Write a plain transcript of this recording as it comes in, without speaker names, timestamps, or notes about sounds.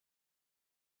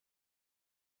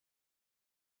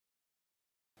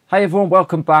Hi everyone,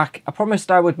 welcome back. I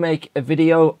promised I would make a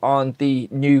video on the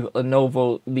new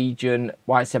Lenovo Legion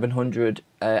Y700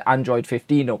 Android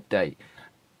 15 update.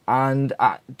 And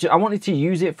I wanted to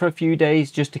use it for a few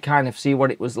days just to kind of see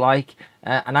what it was like.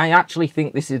 And I actually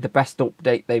think this is the best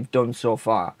update they've done so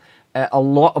far. A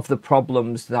lot of the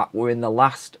problems that were in the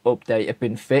last update have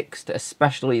been fixed,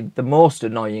 especially the most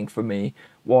annoying for me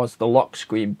was the lock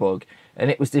screen bug.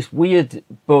 And it was this weird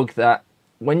bug that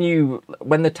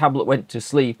when the tablet went to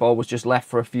sleep or was just left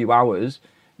for a few hours,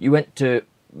 you went to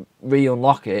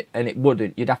re-unlock it and it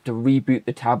wouldn't. You'd have to reboot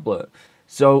the tablet.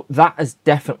 So that has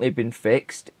definitely been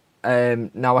fixed.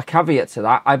 Now a caveat to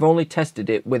that, I've only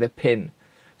tested it with a pin.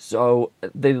 So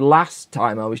the last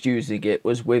time I was using it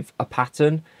was with a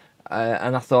pattern.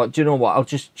 And I thought, do you know what, I'll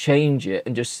just change it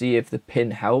and just see if the pin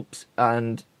helps.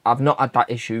 And I've not had that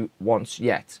issue once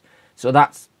yet. So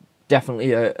that's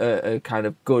definitely a kind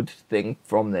of good thing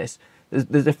from this.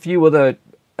 There's a few other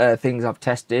things I've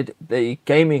tested. The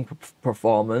gaming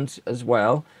performance as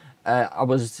well. I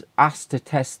was asked to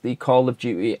test the Call of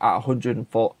Duty at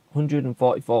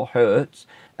 144 hertz.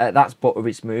 That's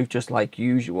buttery smooth, just like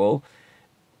usual.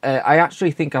 I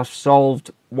actually think I've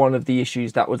solved one of the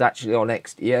issues that was actually on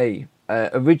XDA.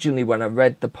 Originally, when I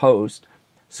read the post,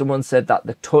 someone said that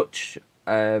the touch,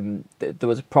 there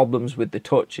was problems with the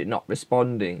touch, it not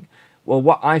responding. Well,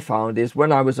 what I found is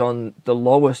when I was on the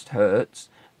lowest hertz,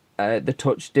 the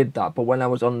touch did that, but when I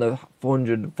was on the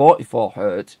 444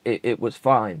 hertz, it was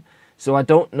fine. So I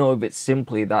don't know if it's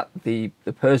simply that the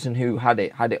person who had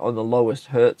it on the lowest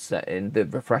hertz setting, the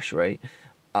refresh rate,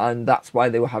 and that's why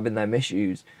they were having them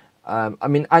issues. I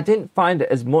mean, I didn't find it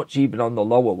as much even on the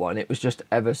lower one. It was just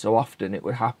ever so often it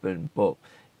would happen. But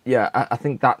yeah, I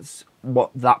think that's what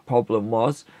that problem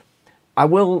was. I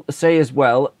will say as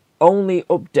well, only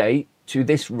update to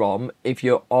this ROM if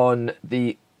you're on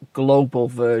the global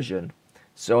version.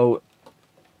 So,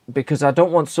 because I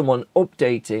don't want someone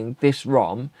updating this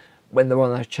ROM when they're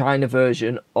on a China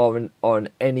version or on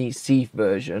NEC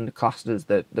version, classed as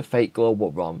the fake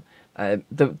global ROM.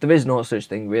 There is no such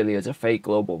thing really as a fake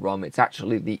global ROM. It's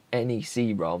actually the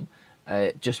NEC ROM,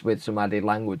 just with some added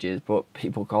languages, but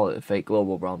people call it a fake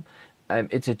global ROM.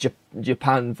 It's a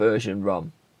Japan version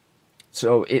ROM.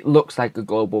 So it looks like a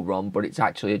global ROM, but it's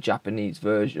actually a Japanese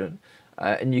version.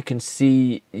 And you can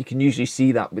usually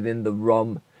see that within the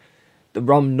ROM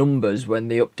numbers when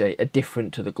they update are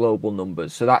different to the global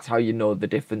numbers. So that's how you know the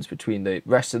difference between the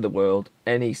rest of the world,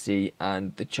 NEC,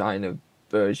 and the China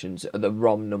versions are the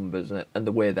ROM numbers and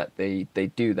the way that they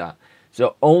do that.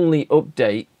 So only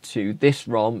update to this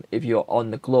ROM if you're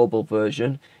on the global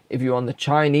version. If you're on the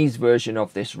Chinese version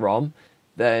of this ROM,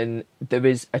 then there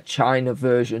is a China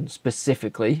version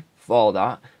specifically for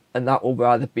that, and that will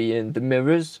either be in the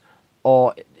mirrors,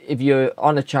 or if you're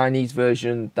on a Chinese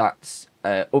version that's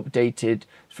updated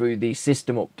through the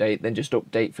system update, then just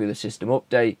update through the system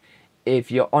update.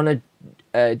 If you're on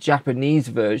a Japanese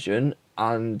version,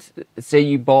 and say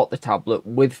you bought the tablet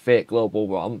with fake global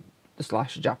ROM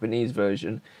 / Japanese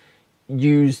version,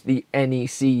 use the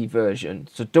NEC version.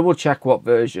 So double check what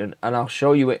version, and I'll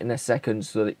show you it in a second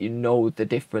so that you know the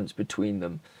difference between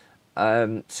them.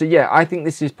 So yeah, I think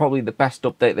this is probably the best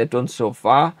update they've done so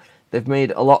far. They've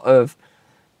made a lot of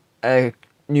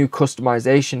new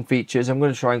customization features. I'm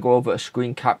going to try and go over a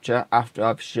screen capture after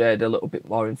I've shared a little bit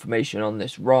more information on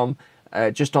this ROM,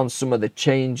 just on some of the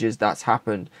changes that's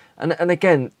happened. And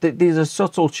again, these are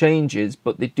subtle changes,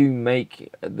 but they do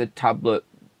make the tablet,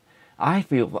 I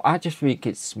just think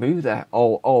it's smoother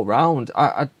all round.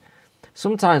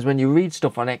 Sometimes when you read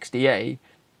stuff on XDA,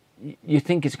 you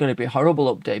think it's going to be a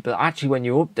horrible update, but actually when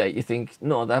you update, you think,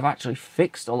 no, they've actually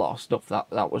fixed a lot of stuff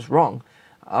that was wrong.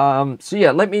 So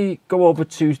yeah, let me go over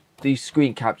to the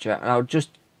screen capture and I'll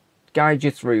just guide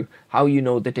you through how you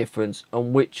know the difference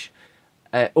and which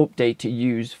update to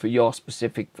use for your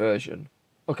specific version.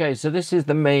 Okay, so this is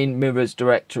the main mirrors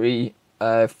directory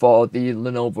for the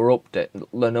Lenovo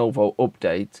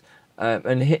update.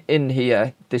 And in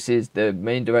here, this is the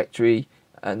main directory,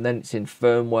 and then it's in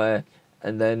firmware,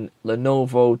 and then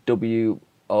Lenovo W,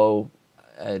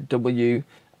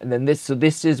 and then this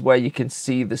is where you can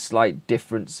see the slight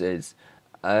differences.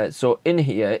 So in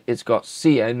here, it's got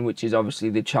CN, which is obviously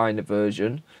the China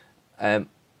version,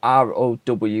 ROW,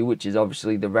 which is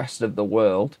obviously the rest of the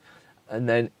world, and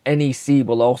then NEC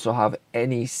will also have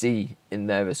NEC in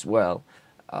there as well.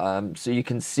 So you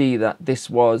can see that this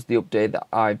was the update that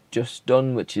I've just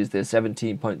done, which is the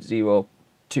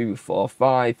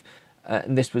 17.0245,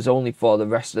 and this was only for the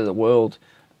rest of the world.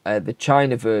 The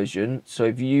China version, so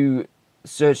if you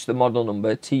search the model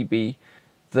number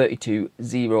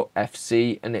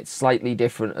TB320FC, and it's slightly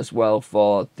different as well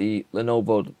for the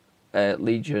Lenovo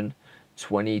Legion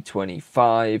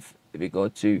 2025. If you go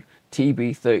to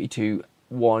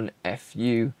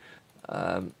TB321FU,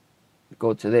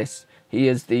 go to this.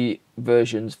 Here's the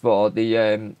versions for the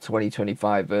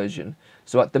 2025 version.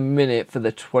 So at the minute for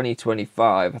the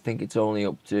 2025, I think it's only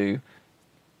up to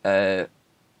so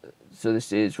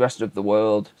this is rest of the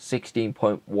world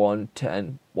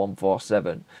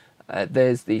 16.110.147.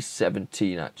 There's the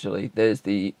 17 actually. There's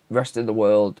the rest of the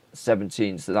world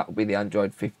 17. So that will be the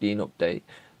Android 15 update.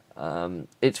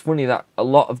 It's funny that a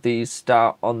lot of these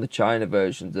start on the China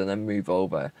versions and then move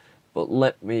over. But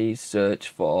let me search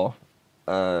for.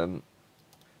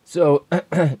 So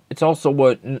it's also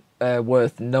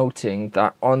worth noting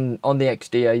that on the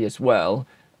XDA as well.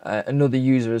 Another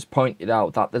user has pointed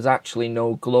out that there's actually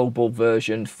no global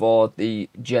version for the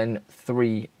Gen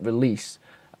 3 release.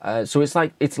 So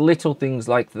it's little things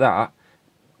like that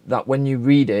when you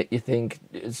read it, you think,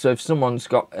 so if someone's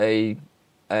got a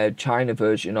China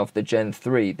version of the Gen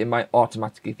 3, they might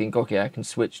automatically think, okay, I can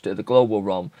switch to the global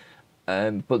ROM.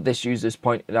 But this user's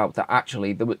pointed out that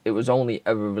actually it was only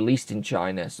ever released in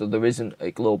China, so there isn't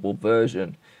a global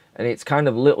version. And it's kind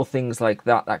of little things like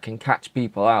that that can catch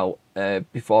people out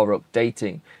before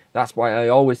updating. That's why I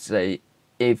always say,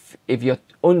 if you're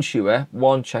unsure,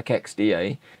 one, check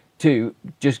XDA, two,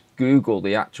 just Google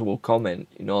the actual comment,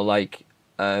 you know, like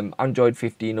Android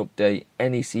 15 update,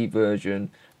 NEC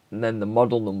version, and then the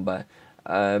model number,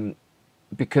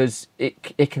 because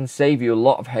it can save you a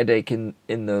lot of headache in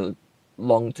the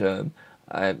long term.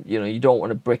 You know, you don't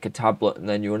want to brick a tablet and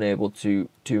then you're unable to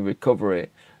recover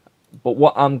it. But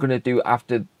what I'm going to do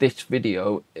after this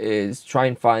video is try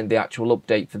and find the actual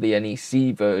update for the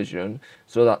NEC version,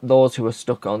 so that those who are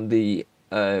stuck on the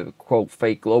quote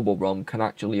fake global ROM can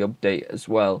actually update as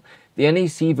well. The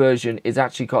NEC version is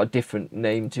actually got a different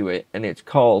name to it, and it's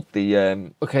called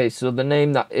the okay, so the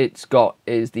name that it's got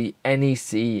is the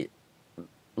NEC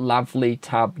Lavely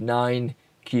Tab 9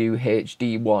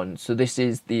 QHD1. So this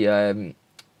is the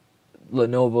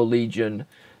Lenovo Legion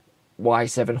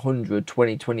Y700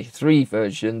 2023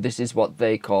 version. This is what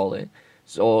they call it.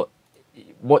 So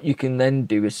what you can then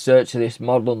do is search this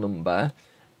model number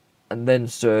and then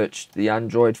search the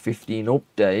Android 15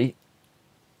 update.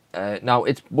 Now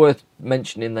it's worth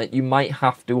mentioning that you might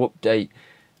have to update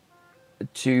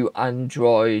to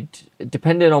Android,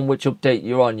 depending on which update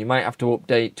you're on, you might have to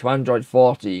update to Android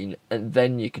 14 and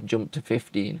then you can jump to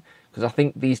 15, because I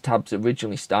think these tabs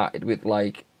originally started with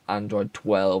like Android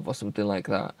 12 or something like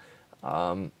that.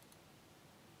 But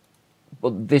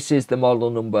this is the model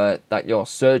number that you're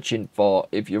searching for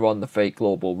if you're on the fake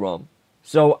global ROM.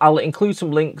 So I'll include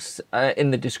some links in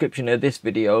the description of this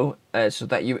video, so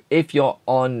that if you're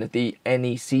on the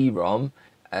NEC ROM,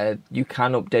 you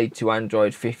can update to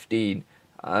Android 15.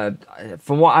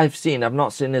 From what I've seen, I've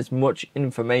not seen as much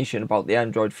information about the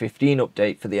Android 15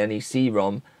 update for the NEC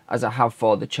ROM as I have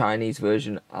for the Chinese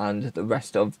version and the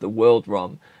rest of the world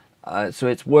ROM. So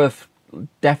it's worth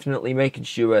definitely making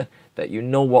sure that you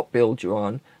know what build you're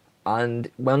on, and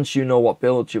once you know what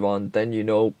build you're on, then you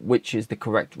know which is the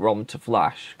correct ROM to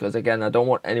flash. Because again, I don't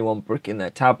want anyone bricking their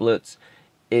tablets.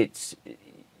 You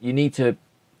need to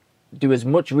do as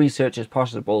much research as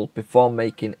possible before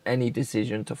making any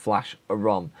decision to flash a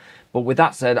ROM. But with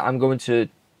that said, I'm going to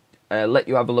let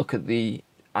you have a look at the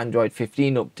Android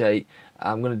 15 update.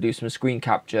 I'm going to do some screen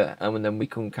capture, and then we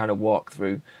can kind of walk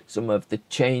through some of the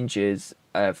changes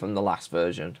from the last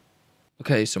version.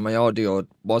 Okay, so my audio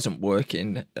wasn't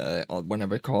working when I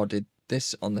recorded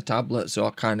this on the tablet, so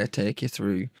I'll kind of take you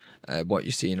through what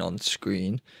you're seeing on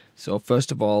screen. So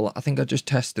first of all, I think I just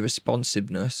test the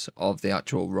responsiveness of the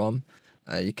actual ROM.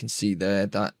 You can see there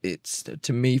that it's,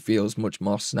 to me, feels much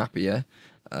more snappier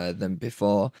than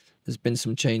before. There's been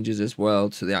some changes as well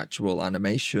to the actual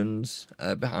animations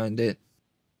behind it.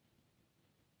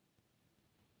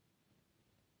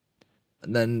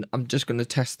 And then I'm just going to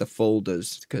test the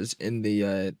folders, because in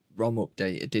the ROM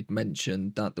update it did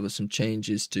mention that there were some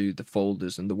changes to the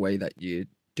folders and the way that you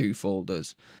do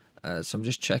folders. So I'm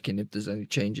just checking if there's any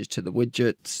changes to the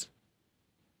widgets.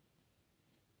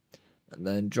 And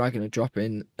then dragging and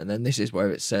dropping, and then this is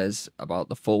where it says about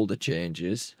the folder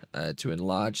changes, to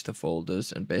enlarge the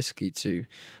folders and basically to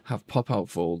have pop-out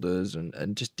folders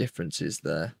and just differences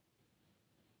there.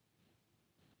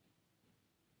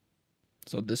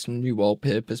 So there's some new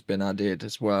wallpapers been added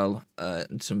as well,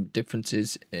 and some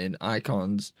differences in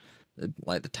icons,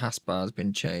 like the taskbar has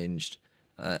been changed.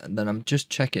 And then I'm just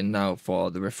checking now for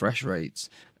the refresh rates,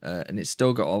 and it's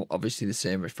still got obviously the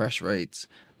same refresh rates.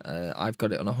 I've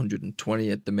got it on 120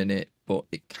 at the minute, but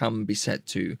it can be set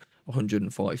to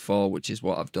 144, which is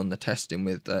what I've done the testing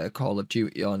with Call of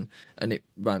Duty on, and it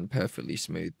ran perfectly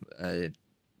smooth,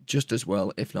 just as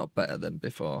well, if not better than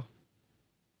before.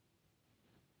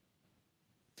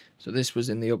 So this was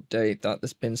in the update that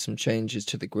there's been some changes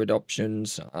to the grid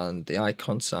options and the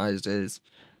icon sizes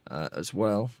as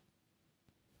well.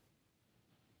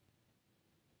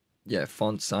 Yeah,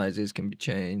 font sizes can be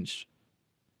changed.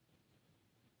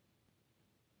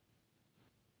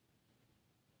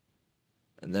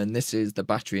 And then this is the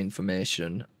battery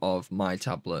information of my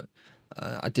tablet.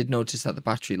 I did notice that the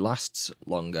battery lasts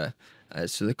longer,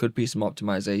 so there could be some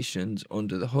optimizations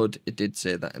under the hood. It did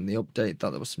say that in the update that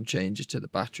there was some changes to the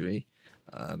battery,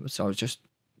 so I was just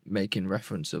making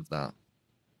reference of that.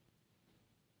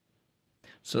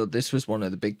 So this was one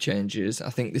of the big changes.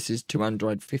 I think this is to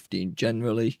Android 15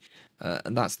 generally,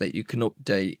 and that's that you can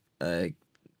update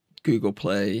Google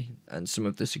Play and some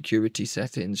of the security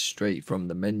settings straight from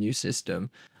the menu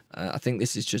system. I think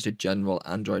this is just a general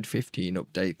Android 15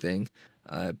 update thing,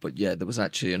 but yeah, there was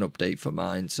actually an update for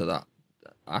mine, so that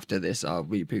after this I'll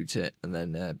reboot it and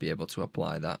then be able to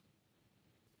apply that.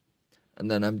 And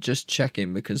then I'm just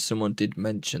checking because someone did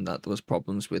mention that there was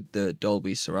problems with the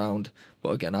Dolby Surround,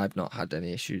 but again, I've not had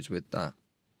any issues with that.